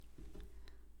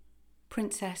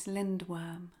Princess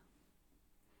Lindworm.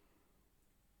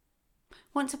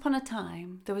 Once upon a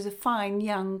time, there was a fine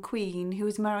young queen who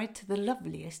was married to the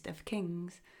loveliest of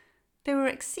kings. They were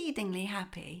exceedingly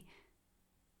happy,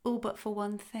 all but for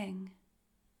one thing.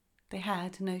 They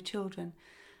had no children,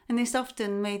 and this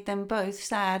often made them both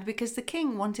sad because the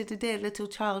king wanted a dear little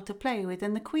child to play with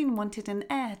and the queen wanted an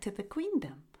heir to the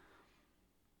queendom.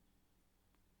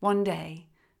 One day,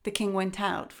 the king went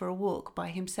out for a walk by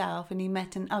himself and he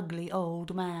met an ugly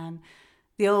old man.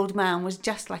 The old man was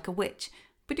just like a witch,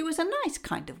 but he was a nice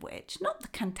kind of witch, not the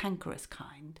cantankerous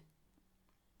kind.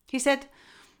 He said,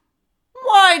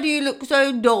 "Why do you look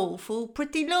so doleful,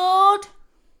 pretty lord?"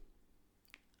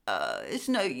 "It's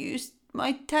no use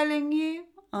my telling you,"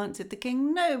 answered the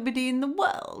king. "Nobody in the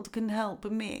world can help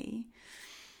me."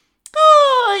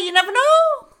 "Oh, you never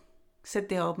know," said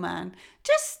the old man.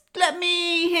 "Just let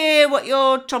me hear what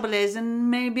your trouble is, and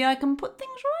maybe I can put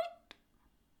things right."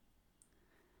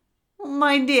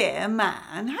 "My dear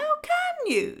man, how can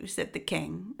you?" said the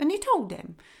king, and he told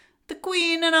him. "The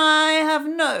queen and I have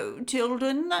no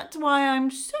children, that's why I'm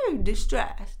so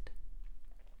distressed."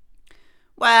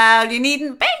 "Well, you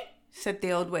needn't be," said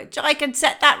the old witch. "I can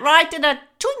set that right in a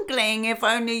twinkling if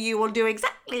only you will do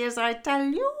exactly as I tell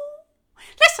you.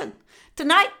 Listen,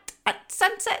 tonight at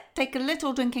sunset, take a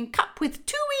little drinking cup with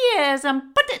 2 ears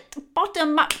and put it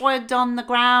bottom upwards on the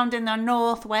ground in the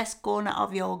northwest corner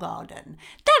of your garden.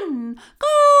 Then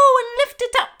go and lift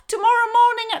it up tomorrow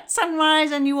morning at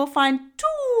sunrise and you will find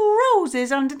 2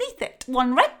 roses underneath it,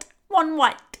 one red, one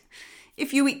white.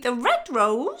 If you eat the red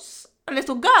rose, a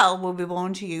little girl will be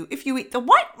born to you. If you eat the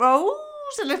white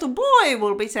rose, a little boy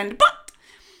will be sent. But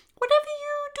whatever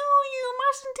you do, you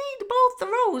mustn't eat both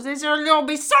the roses or you'll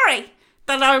be sorry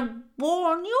that I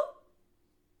warn you.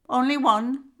 Only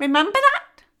one. Remember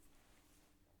that?"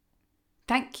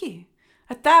 "Thank you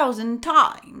 1,000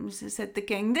 times," said the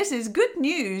king. "This is good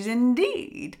news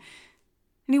indeed."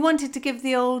 And he wanted to give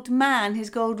the old man his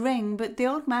gold ring, but the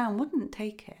old man wouldn't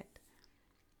take it.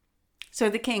 So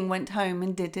the king went home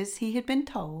and did as he had been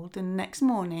told, and next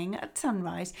morning at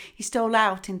sunrise he stole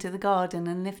out into the garden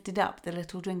and lifted up the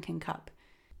little drinking cup.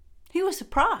 He was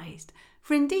surprised,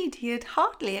 for indeed he had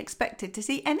hardly expected to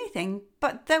see anything,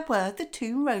 but there were the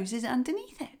 2 roses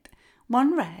underneath it,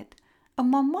 one red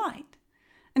and one white,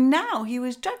 and now he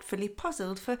was dreadfully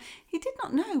puzzled, for he did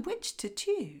not know which to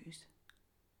choose.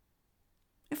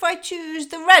 "If I choose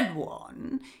the red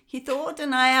one," he thought,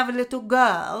 "and I have a little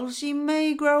girl, she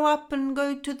may grow up and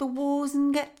go to the wars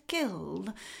and get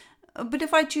killed. But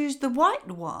if I choose the white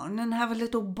one and have a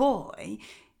little boy,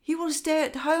 he will stay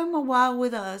at home a while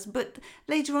with us, but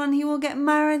later on he will get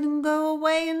married and go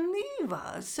away and leave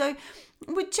us. So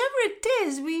whichever it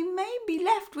is, we may be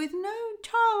left with no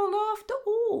child after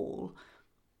all."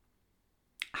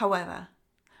 However,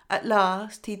 at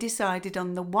last he decided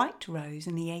on the white rose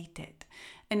and he ate it,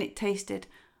 and it tasted,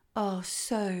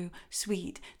 so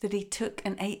sweet that he took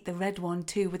and ate the red one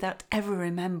too without ever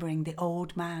remembering the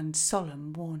old man's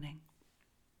solemn warning.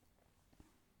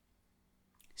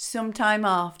 Some time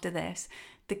after this,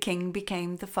 the king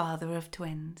became the father of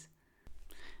twins.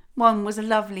 One was a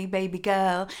lovely baby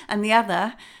girl, and the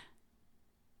other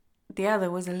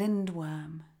was a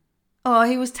lindworm.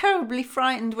 He was terribly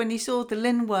frightened when he saw the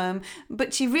lindworm,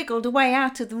 but she wriggled away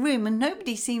out of the room and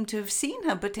nobody seemed to have seen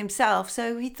her but himself,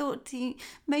 so he thought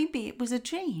maybe it was a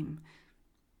dream.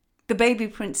 The baby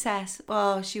princess,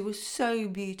 she was so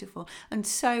beautiful and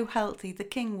so healthy. The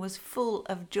king was full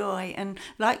of joy, and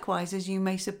likewise, as you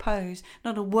may suppose,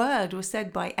 not a word was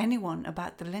said by anyone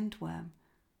about the lindworm.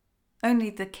 Only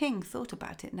the king thought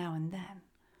about it now and then.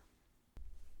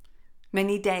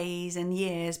 Many days and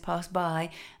years passed by,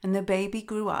 and the baby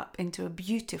grew up into a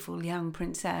beautiful young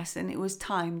princess, and it was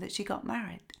time that she got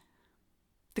married.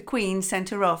 The queen sent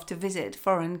her off to visit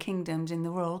foreign kingdoms in the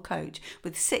royal coach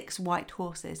with 6 white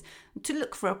horses, to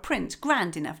look for a prince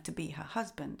grand enough to be her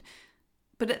husband.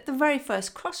 But at the very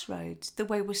first crossroads, the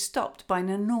way was stopped by an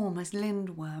enormous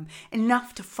lindworm,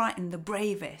 enough to frighten the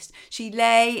bravest. She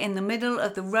lay in the middle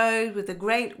of the road with a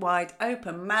great wide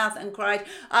open mouth and cried,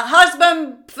 "A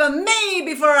husband for me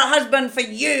before a husband for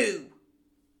you!"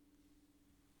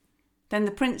 Then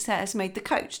the princess made the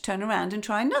coach turn around and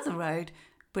try another road,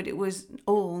 but it was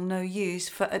all no use,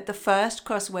 for at the first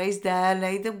crossways there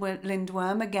lay the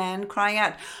lindworm again, crying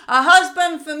out, "A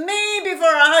husband for me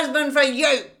before a husband for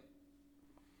you!"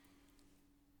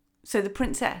 So the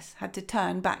princess had to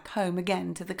turn back home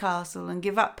again to the castle and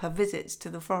give up her visits to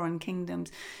the foreign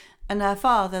kingdoms, and her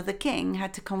father, the king,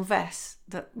 had to confess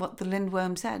that what the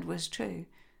lindworm said was true.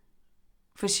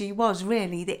 For she was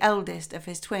really the eldest of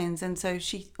his twins, and so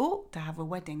she ought to have a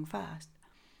wedding first.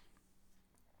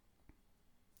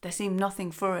 There seemed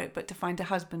nothing for it but to find a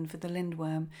husband for the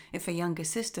Lindworm, if her younger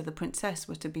sister, the princess,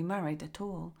 was to be married at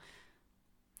all.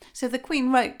 So the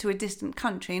queen wrote to a distant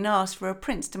country and asked for a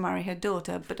prince to marry her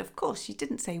daughter, but of course she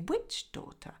didn't say which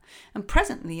daughter, and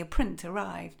presently a prince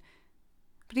arrived.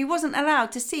 But he wasn't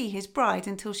allowed to see his bride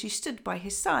until she stood by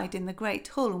his side in the great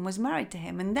hall and was married to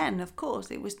him, and then, of course,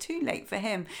 it was too late for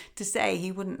him to say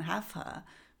he wouldn't have her.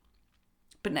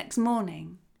 But next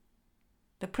morning,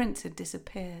 the prince had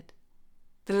disappeared.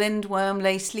 The Lindworm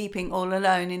lay sleeping all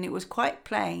alone, and it was quite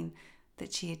plain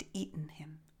that she had eaten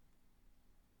him.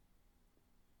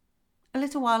 A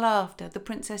little while after, the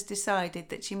princess decided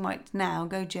that she might now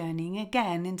go journeying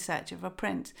again in search of a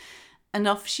prince, and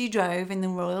off she drove in the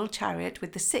royal chariot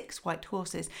with the 6 white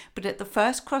horses. But at the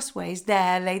first crossways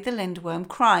there lay the Lindworm,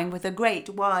 crying with a great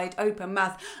wide open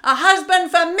mouth, "A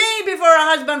husband for me before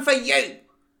a husband for you!"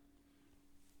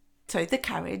 So the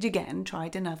carriage again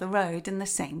tried another road, and the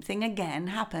same thing again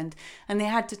happened, and they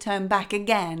had to turn back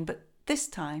again, but this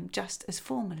time just as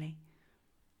formerly.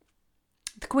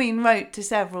 The queen wrote to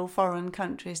several foreign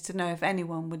countries to know if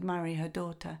anyone would marry her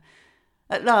daughter.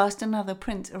 At last another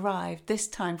prince arrived, this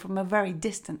time from a very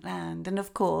distant land, and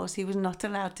of course he was not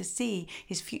allowed to see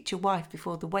his future wife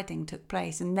before the wedding took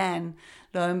place, and then,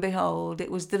 lo and behold,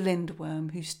 it was the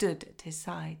Lindworm who stood at his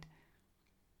side.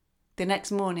 The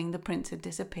next morning the prince had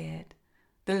disappeared.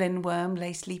 The Lindworm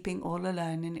lay sleeping all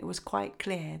alone, and it was quite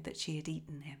clear that she had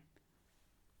eaten him.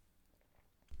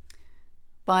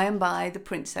 By and by the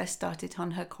princess started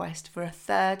on her quest for a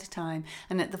 3rd time,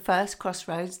 and at the first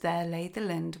crossroads there lay the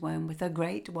Lindworm with her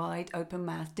great wide open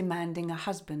mouth, demanding a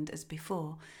husband as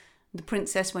before. The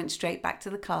princess went straight back to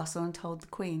the castle and told the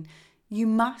queen, "You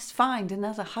must find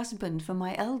another husband for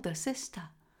my elder sister."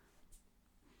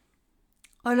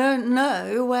 "I don't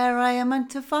know where I am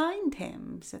to find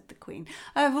him," said the queen.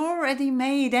 "I have already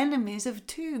made enemies of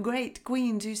 2 great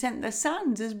queens who sent their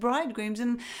sons as bridegrooms,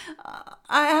 and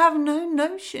I have no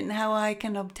notion how I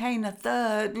can obtain a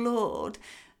 3rd lord.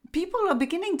 People are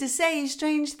beginning to say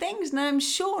strange things, and I am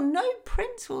sure no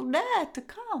prince will dare to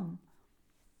come."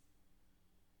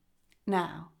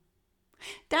 Now,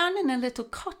 down in a little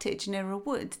cottage near a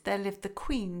wood there lived the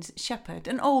queen's shepherd,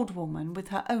 an old woman with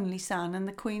her only son, and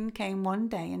the queen came one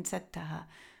day and said to her,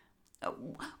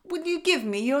 "Will you give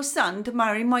me your son to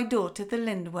marry my daughter the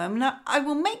Lindworm, and I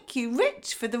will make you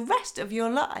rich for the rest of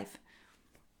your life?"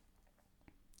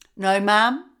 "No,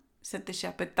 ma'am," said the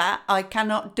shepherd, "that I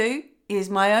cannot do. He is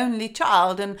my only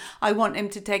child, and I want him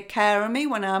to take care of me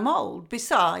when I am old.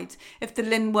 Besides, if the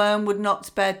Lindworm would not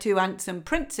spare 2 handsome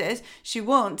princes, she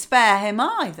won't spare him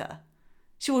either.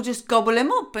 She will just gobble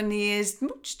him up, and he is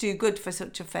much too good for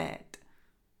such a fate."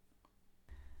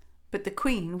 But the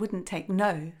queen wouldn't take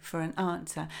no for an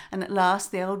answer, and at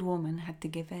last the old woman had to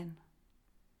give in.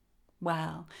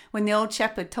 Well, when the old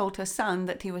shepherd told her son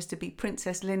that he was to be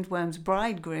Princess Lindworm's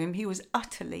bridegroom, he was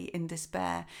utterly in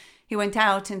despair. He went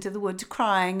out into the woods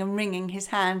crying and wringing his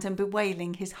hands and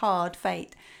bewailing his hard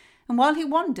fate. And while he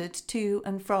wandered to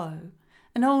and fro,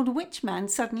 an old witch man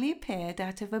suddenly appeared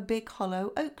out of a big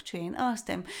hollow oak tree and asked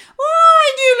him,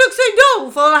 "Why do you look so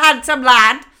doleful, handsome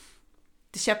lad?"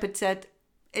 The shepherd said,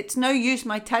 "It's no use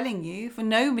my telling you, for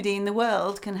nobody in the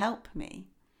world can help me."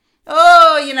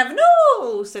 "Oh, you never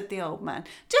know," said the old man.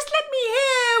 "Just let me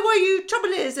hear where your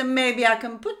trouble is, and maybe I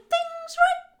can put things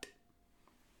right."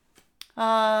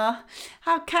 "Ah,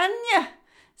 how can you?"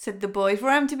 said the boy, "for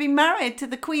I'm to be married to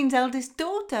the queen's eldest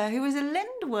daughter, who is a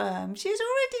Lindworm. She has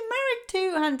already married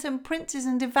 2 handsome princes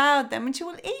and devoured them, and she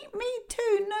will eat me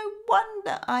too. No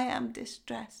wonder I am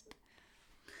distressed."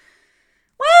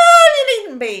 "Well, you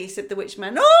needn't be," said the witch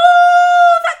man.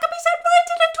 "Oh, that can be set right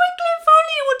in a twinkling, for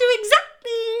you will do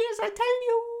exactly as I tell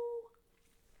you."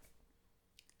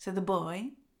 So the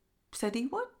boy said he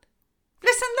would.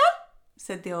 "Listen then,"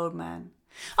 said the old man.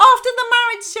 "After the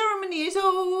marriage ceremony is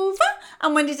over,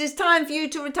 and when it is time for you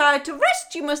to retire to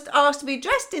rest, you must ask to be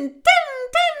dressed in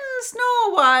 10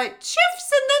 snow-white shifts,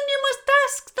 and then you must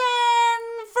ask then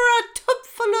for a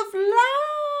tubful of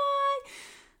lye."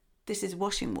 This is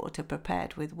washing water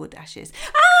prepared with wood ashes.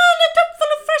 "And a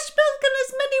tubful of fresh milk, and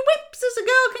as many whips as a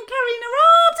girl can carry in her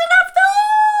arms, and after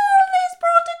all is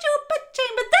brought into your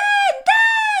bedchamber, then,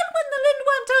 when the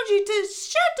Lindworm tells you to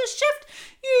shed a shift,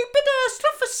 you bid her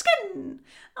slough a skin.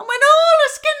 And when all the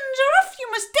skins are off, you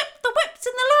must dip the whips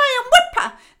in the lye and whip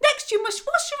her. Next, you must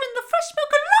wash her in the fresh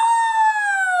milk, and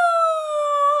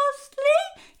lastly,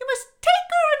 you must take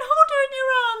her and hold her in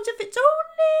your arms, if it's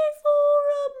only for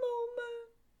a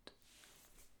moment."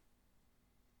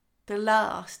 The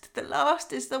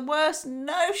last is the worst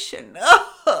notion.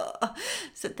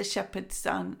 said the shepherd's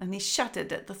son, and he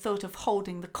shuddered at the thought of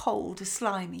holding the cold,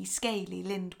 slimy, scaly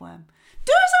Lindworm.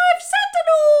 Do as I have said, and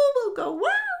all will go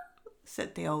well,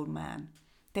 said the old man.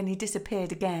 Then he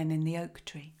disappeared again in the oak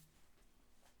tree.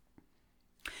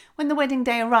 When the wedding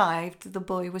day arrived, the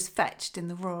boy was fetched in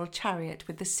the royal chariot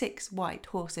with the 6 white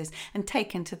horses and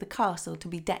taken to the castle to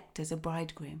be decked as a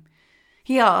bridegroom.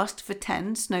 He asked for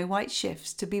 10 snow-white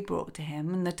shifts to be brought to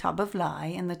him, and the tub of lye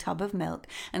and the tub of milk,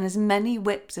 and as many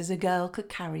whips as a girl could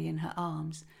carry in her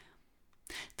arms.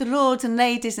 The lords and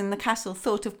ladies in the castle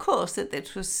thought, of course, that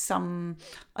it was some,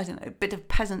 bit of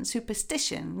peasant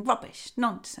superstition, rubbish,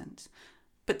 nonsense.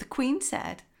 But the Queen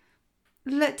said,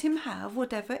 "Let him have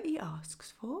whatever he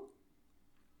asks for."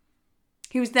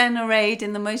 He was then arrayed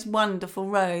in the most wonderful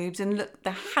robes and looked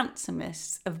the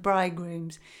handsomest of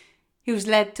bridegrooms. He was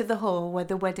led to the hall where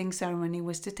the wedding ceremony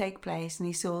was to take place, and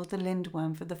he saw the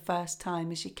Lindworm for the first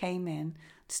time as she came in,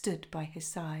 stood by his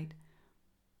side.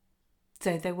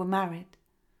 So they were married.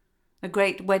 A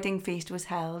great wedding feast was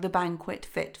held, a banquet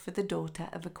fit for the daughter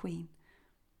of a queen.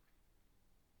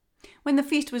 When the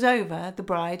feast was over, the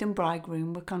bride and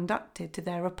bridegroom were conducted to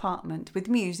their apartment with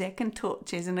music and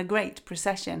torches and a great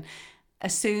procession.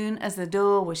 As soon as the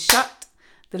door was shut,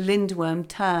 the Lindworm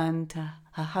turned to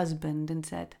her husband and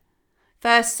said,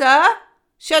 "Fair sir,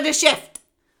 shud a shift."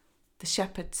 The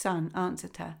shepherd's son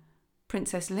answered her,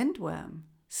 "Princess Lindworm,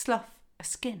 slough a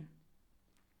skin."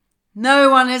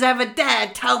 "No one has ever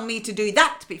dared tell me to do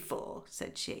that before,"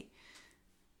 said she.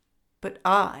 "But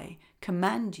I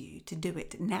command you to do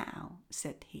it now,"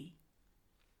 said he.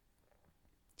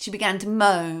 She began to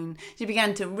moan, she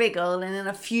began to wriggle, and in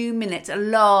a few minutes a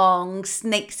long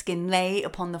snakeskin lay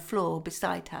upon the floor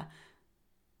beside her.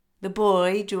 The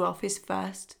boy drew off his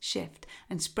first shift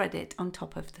and spread it on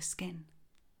top of the skin.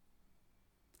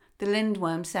 The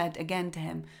Lindworm said again to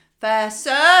him, "Fair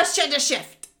sir, shed a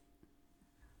shift."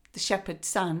 The shepherd's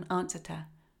son answered her,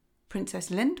 "Princess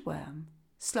Lindworm,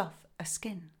 slough a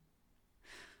skin."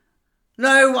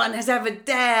 "No one has ever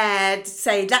dared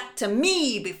say that to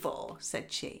me before,"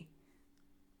 said she.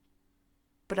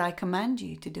 "But I command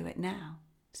you to do it now,"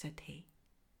 said he.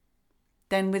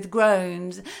 Then with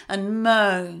groans and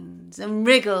moans and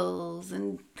wriggles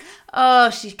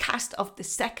she cast off the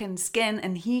second skin,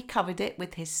 and he covered it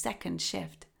with his second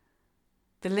shift.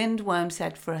 The Lindworm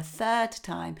said for a third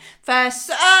time, "Fair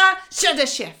sir, shed a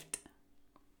shift."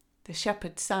 The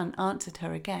shepherd's son answered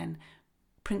her again,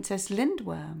 "Princess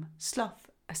Lindworm, slough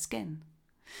a skin."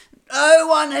 "No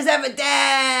one has ever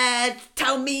dared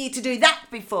tell me to do that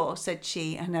before," said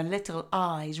she, and her little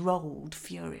eyes rolled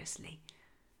furiously.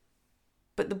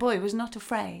 But the boy was not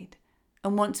afraid,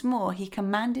 and once more he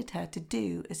commanded her to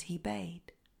do as he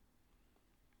bade.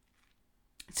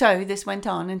 So this went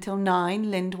on until 9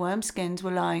 Lindworm skins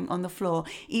were lying on the floor,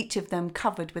 each of them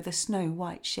covered with a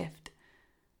snow-white shift.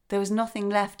 There was nothing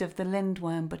left of the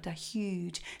Lindworm but a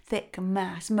huge, thick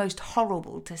mass, most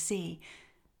horrible to see.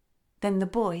 Then the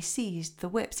boy seized the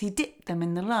whips. He dipped them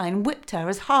in the lye and whipped her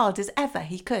as hard as ever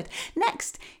he could.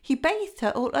 Next, he bathed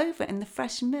her all over in the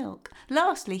fresh milk.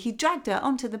 Lastly, he dragged her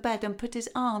onto the bed and put his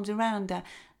arms around her,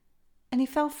 and he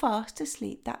fell fast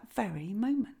asleep that very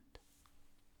moment.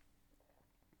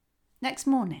 Next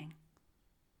morning,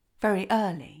 very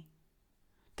early,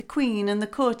 the Queen and the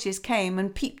courtiers came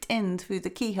and peeped in through the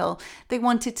keyhole. They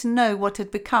wanted to know what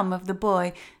had become of the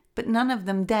boy, but none of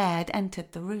them dared enter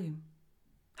the room.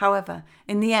 However,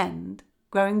 in the end,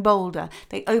 growing bolder,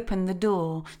 they opened the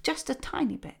door just a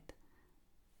tiny bit.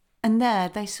 And there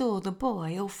they saw the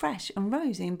boy all fresh and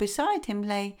rosy, and beside him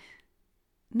lay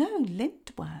no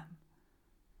Lindworm,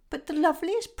 but the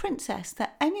loveliest princess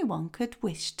that anyone could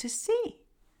wish to see.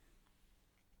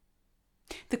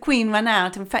 The Queen ran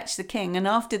out and fetched the king, and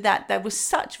after that there was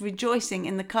such rejoicing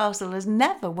in the castle as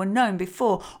never were known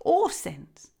before or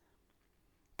since.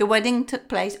 The wedding took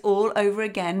place all over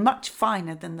again, much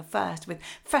finer than the first, with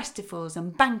festivals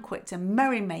and banquets and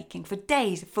merrymaking for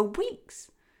days, for weeks.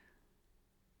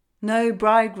 No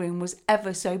bridegroom was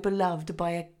ever so beloved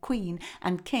by a queen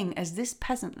and king as this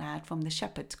peasant lad from the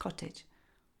shepherd's cottage.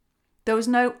 There was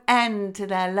no end to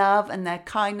their love and their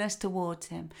kindness towards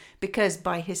him, because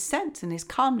by his sense and his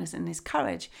calmness and his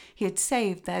courage he had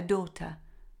saved their daughter,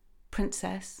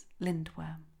 Princess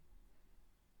Lindworm.